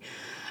country.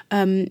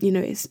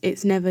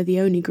 It's never the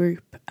only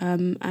group,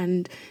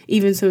 and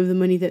even some of the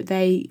money that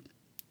they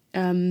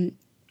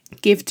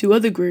give to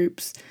other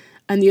groups,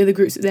 and the other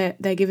groups that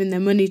they're giving their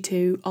money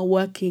to are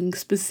working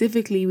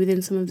specifically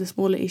within some of the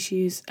smaller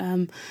issues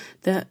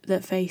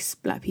that face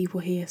Black people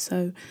here.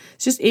 So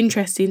it's just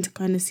interesting to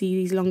kind of see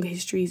these longer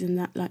histories, and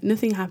that like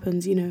nothing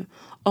happens,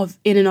 of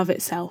in and of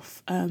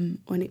itself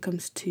when it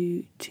comes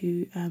to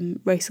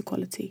race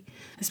equality,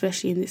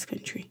 especially in this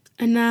country.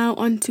 And now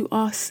on to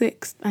our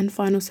sixth and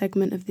final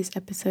segment of this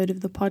episode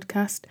of the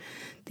podcast,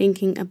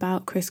 thinking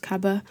about Chris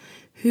Kaba,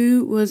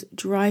 who was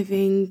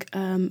driving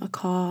a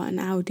car, an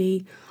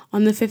Audi,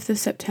 on the 5th of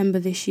September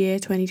this year,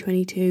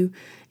 2022,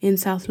 in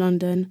South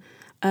London.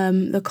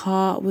 The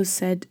car was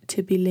said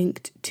to be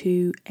linked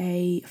to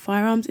a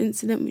firearms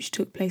incident which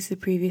took place the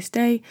previous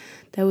day.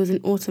 There was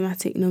an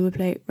automatic number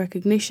plate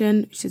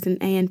recognition, which is an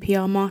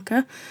ANPR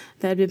marker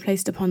that had been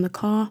placed upon the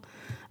car.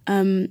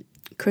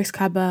 Chris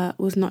Kaba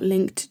was not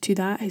linked to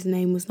that. His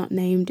name was not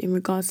named in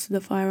regards to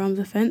the firearms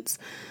offence.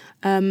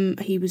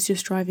 He was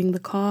just driving the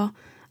car,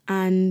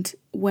 and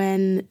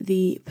when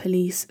the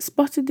police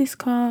spotted this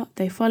car,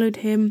 they followed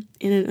him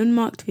in an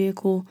unmarked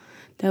vehicle.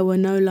 There were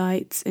no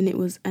lights, and it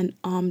was an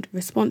armed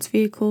response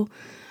vehicle.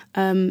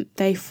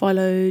 They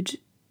followed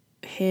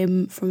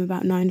him from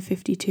about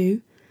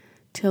 9:52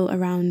 till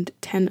around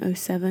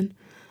 10:07.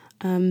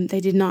 They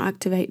did not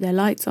activate their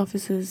lights.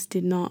 Officers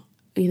did not,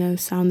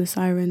 sound the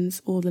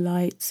sirens or the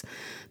lights.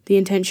 The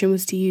intention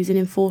was to use an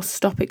enforced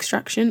stop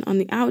extraction on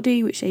the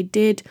Audi, which they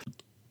did.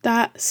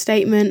 That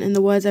statement and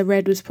the words I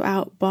read was put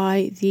out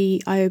by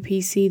the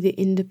IOPC, the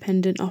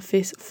Independent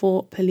Office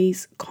for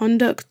Police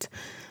Conduct,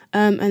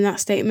 and that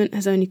statement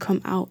has only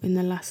come out in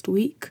the last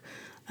week.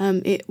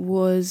 It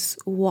was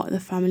what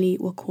the family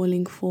were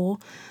calling for,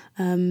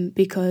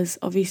 because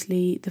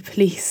obviously the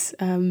police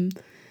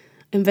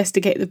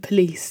investigate the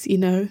police,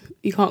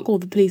 You can't call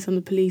the police on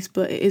the police,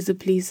 but it is the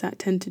police that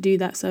tend to do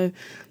that. So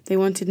they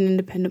wanted an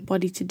independent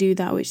body to do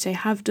that, which they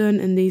have done,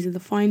 and these are the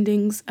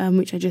findings,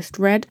 which I just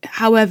read.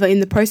 However, in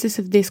the process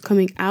of this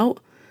coming out,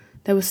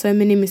 there were so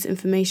many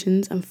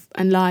misinformations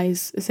and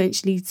lies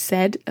essentially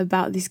said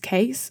about this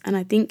case, and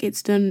I think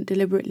it's done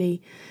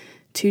deliberately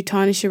to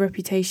tarnish the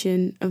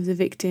reputation of the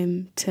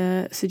victim,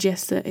 to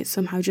suggest that it's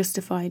somehow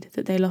justified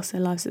that they lost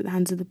their lives at the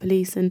hands of the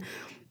police. And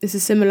it's a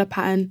similar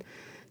pattern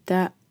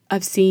that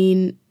I've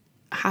seen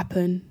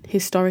happen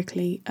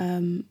historically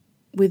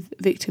with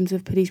victims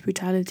of police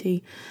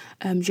brutality.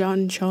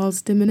 Jean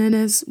Charles de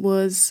Menendez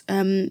was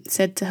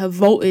said to have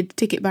vaulted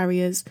ticket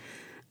barriers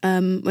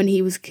when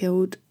he was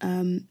killed,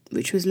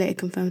 which was later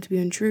confirmed to be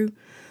untrue.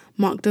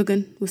 Mark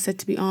Duggan was said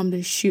to be armed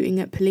and shooting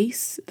at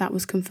police. That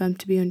was confirmed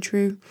to be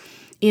untrue.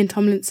 Ian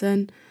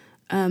Tomlinson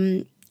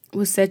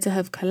was said to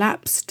have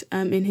collapsed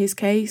in his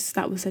case.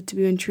 That was said to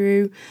be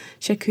untrue.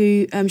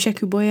 Sheku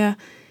Boya,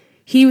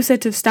 he was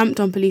said to have stamped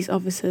on police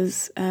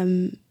officers,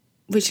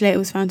 which later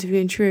was found to be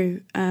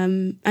untrue.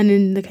 And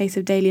in the case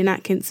of Dalian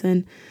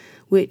Atkinson,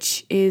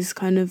 which is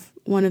kind of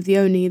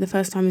the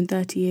first time in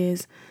 30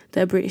 years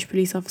that a British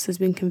police officer has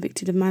been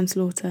convicted of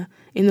manslaughter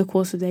in the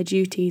course of their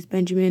duties,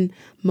 Benjamin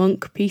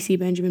Monk, PC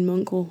Benjamin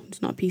Monk, or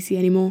it's not PC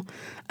anymore,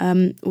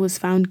 was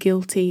found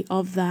guilty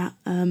of that.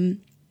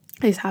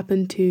 This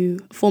happened to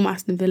a former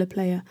Aston Villa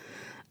player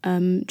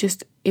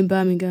just in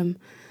Birmingham,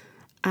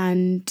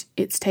 and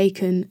it's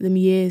taken them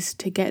years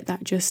to get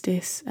that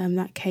justice.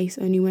 That case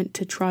only went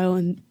to trial,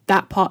 and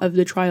that part of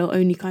the trial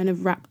only kind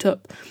of wrapped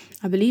up,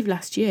 I believe,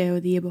 last year or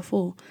the year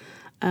before.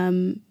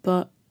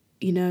 But,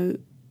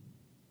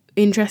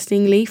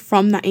 interestingly,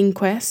 from that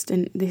inquest,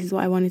 and this is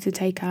what I wanted to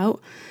take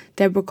out,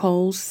 Deborah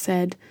Coles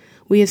said,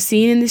 "We have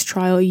seen in this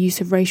trial a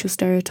use of racial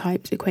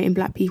stereotypes equating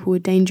Black people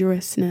with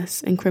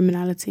dangerousness and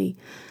criminality.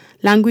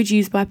 Language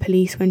used by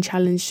police when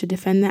challenged to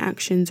defend their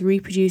actions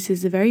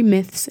reproduces the very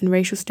myths and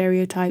racial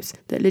stereotypes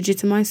that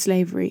legitimize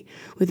slavery,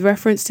 with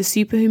reference to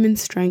superhuman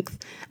strength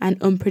and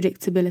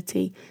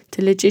unpredictability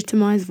to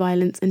legitimize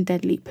violence and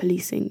deadly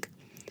policing.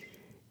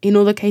 In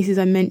all the cases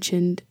I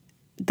mentioned,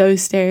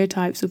 those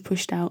stereotypes were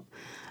pushed out.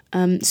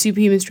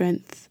 Superhuman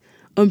strength,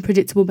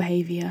 unpredictable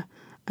behaviour,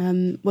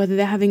 whether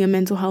they're having a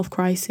mental health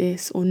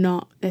crisis or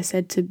not, they're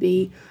said to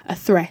be a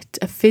threat,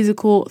 a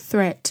physical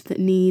threat that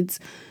needs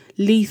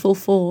lethal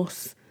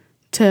force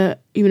to,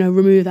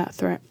 remove that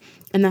threat.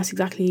 And that's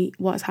exactly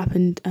what's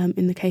happened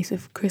in the case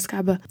of Chris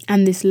Kaba.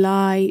 And this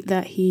lie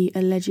that he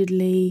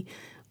allegedly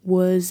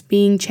was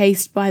being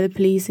chased by the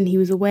police, and he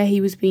was aware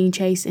he was being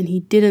chased and he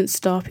didn't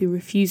stop, he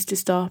refused to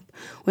stop,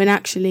 when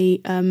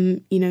actually,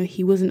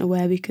 he wasn't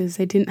aware because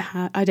they didn't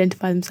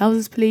identify themselves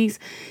as police,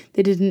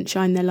 they didn't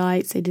shine their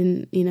lights, they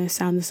didn't,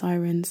 sound the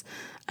sirens.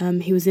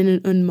 He was in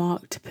an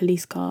unmarked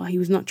police car. He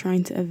was not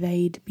trying to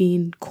evade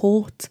being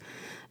caught.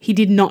 He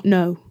did not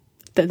know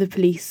that the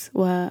police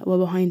were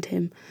behind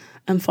him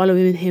and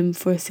following him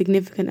for a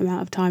significant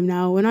amount of time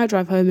now. When I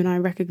drive home and I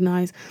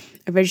recognise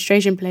a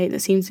registration plate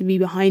that seems to be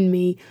behind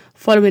me,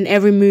 following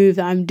every move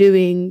that I'm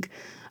doing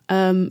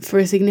for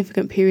a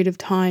significant period of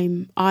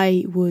time,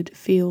 I would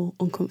feel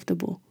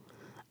uncomfortable.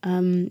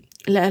 Let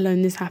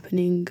alone this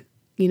happening,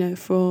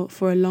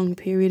 for a long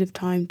period of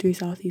time through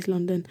South East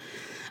London.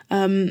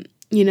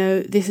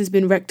 This has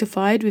been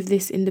rectified with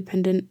this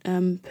independent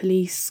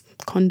police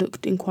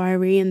conduct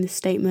inquiry and this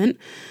statement.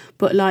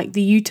 But like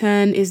the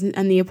U-turn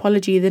and the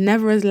apology, they're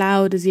never as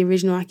loud as the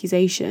original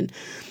accusation.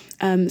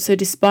 So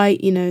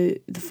despite, the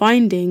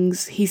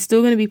findings, he's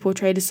still going to be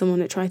portrayed as someone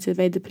that tried to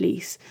evade the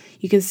police.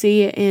 You can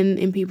see it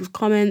in people's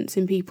comments,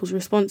 in people's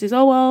responses.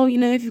 Oh, well,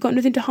 if you've got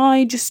nothing to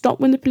hide, just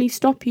stop when the police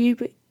stop you.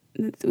 But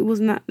it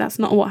wasn't that. That's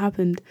not what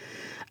happened.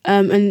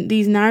 And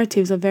these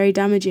narratives are very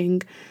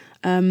damaging.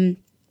 And,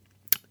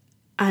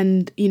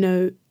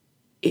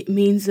 it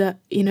means that,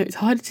 it's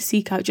harder to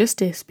seek out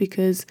justice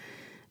because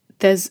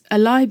there's a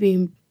lie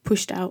being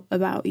pushed out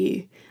about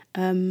you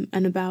and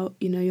about,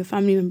 your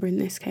family member in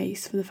this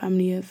case, for the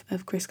family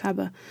of Chris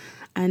Kaba.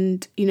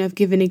 And, I've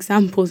given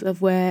examples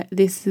of where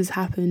this has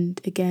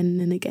happened again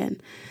and again.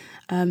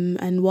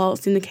 And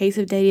whilst in the case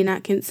of Dalian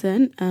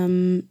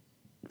Atkinson,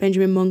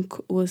 Benjamin Monk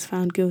was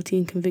found guilty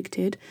and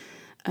convicted,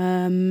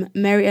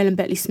 Mary Ellen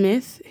Betley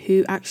Smith,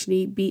 who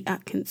actually beat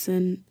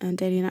Atkinson, and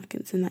Dalian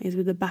Atkinson, that is,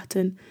 with a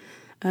baton.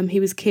 He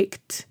was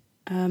kicked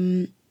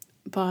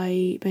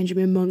by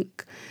Benjamin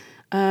Monk.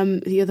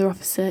 The other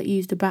officer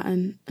used a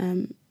baton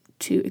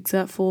to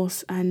exert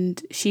force,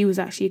 and she was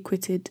actually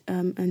acquitted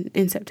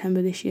in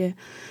September this year.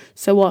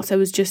 So whilst there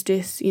was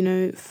justice,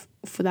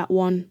 for that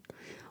one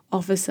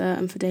officer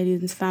and for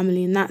Dalian's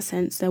family in that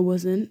sense, there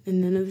wasn't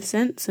in another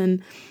sense.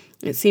 And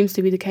it seems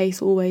to be the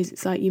case always.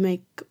 It's like you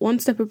make one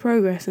step of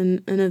progress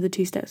and another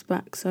 2 steps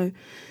back. So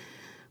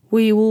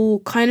we will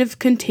kind of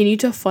continue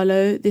to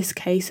follow this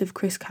case of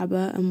Chris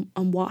Kaba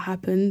and what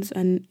happens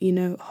and,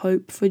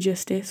 hope for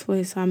justice for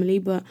his family.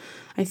 But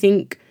I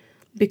think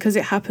because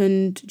it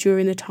happened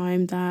during the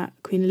time that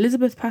Queen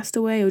Elizabeth passed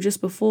away or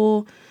just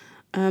before,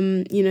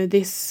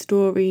 this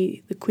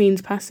story, the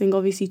Queen's passing,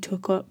 obviously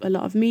took up a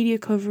lot of media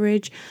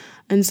coverage.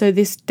 And so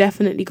this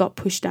definitely got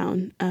pushed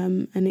down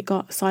and it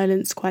got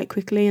silenced quite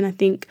quickly. And I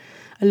think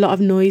a lot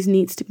of noise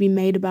needs to be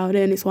made about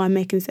it. And it's why I'm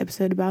making this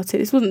episode about it.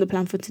 This wasn't the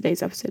plan for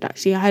today's episode,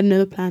 actually. I had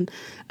another plan,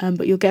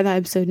 but you'll get that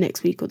episode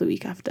next week or the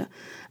week after.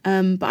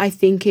 But I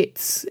think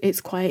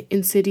it's quite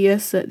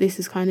insidious that this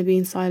is kind of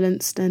being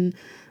silenced and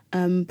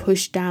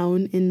pushed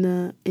down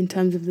in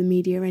terms of the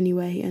media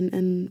anyway,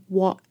 and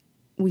what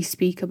we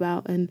speak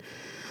about. And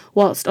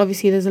whilst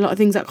obviously there's a lot of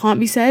things that can't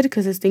be said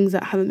because there's things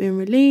that haven't been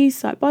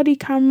released, like body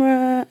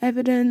camera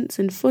evidence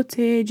and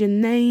footage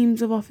and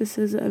names of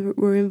officers that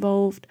were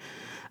involved,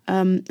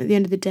 at the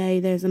end of the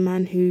day there's a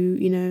man who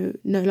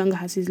no longer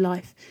has his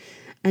life,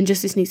 and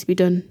justice needs to be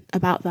done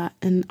about that.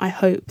 And I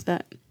hope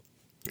that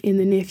in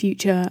the near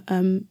future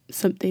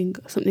something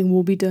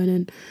will be done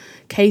and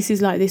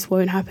cases like this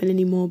won't happen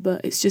anymore.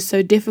 But it's just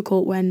so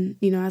difficult when,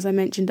 as I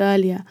mentioned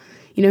earlier,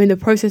 in the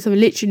process of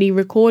literally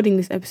recording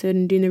this episode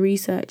and doing the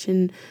research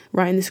and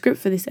writing the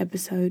script for this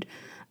episode,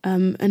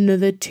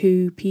 another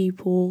 2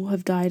 people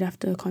have died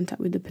after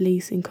contact with the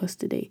police in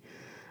custody,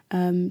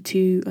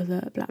 2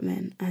 other black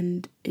men,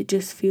 and it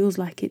just feels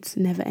like it's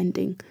never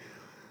ending.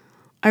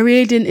 I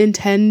really didn't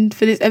intend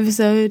for this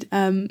episode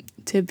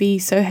to be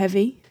so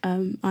heavy.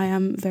 I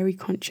am very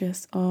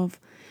conscious of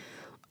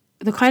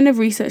the kind of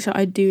research that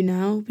I do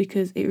now,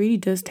 because it really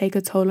does take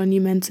a toll on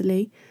you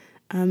mentally.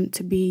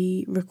 To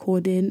be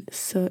recording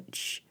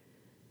such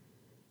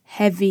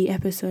heavy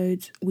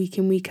episodes week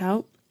in, week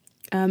out.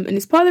 And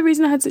it's part of the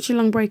reason I had such a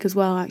long break as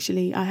well,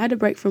 actually. I had a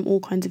break from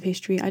all kinds of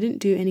history. I didn't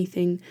do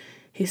anything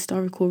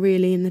historical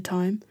really in the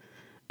time.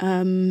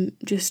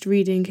 Just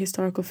reading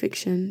historical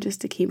fiction just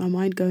to keep my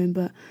mind going.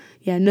 But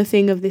yeah,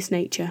 nothing of this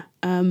nature.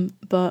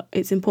 But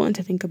it's important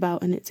to think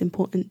about, and it's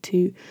important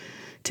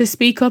to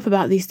speak up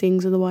about these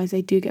things. Otherwise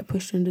they do get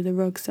pushed under the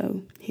rug.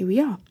 So here we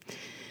are.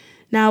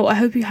 Now, I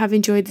hope you have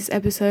enjoyed this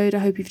episode. I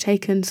hope you've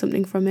taken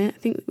something from it. I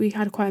think we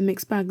had quite a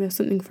mixed bag. There's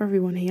something for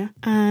everyone here.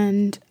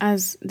 And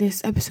as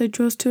this episode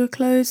draws to a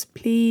close,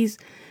 please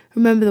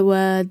remember the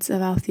words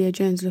of Althea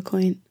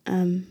Jones-LeCointe,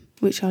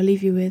 which I'll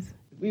leave you with.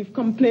 We've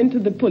complained to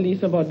the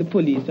police about the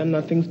police and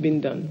nothing's been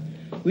done.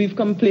 We've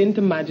complained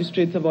to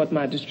magistrates about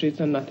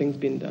magistrates and nothing's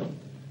been done.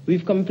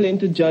 We've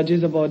complained to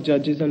judges about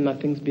judges and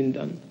nothing's been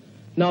done.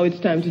 Now it's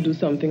time to do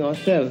something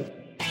ourselves.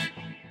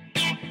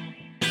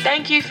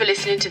 Thank you for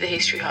listening to the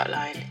History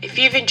Hotline. If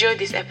you've enjoyed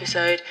this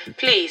episode,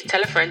 please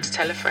tell a friend to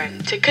tell a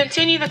friend. To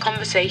continue the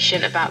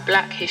conversation about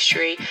Black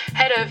history,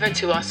 head over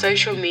to our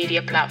social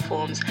media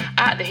platforms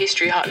at the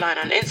History Hotline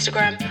on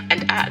Instagram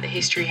and at the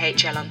History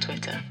HL on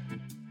Twitter.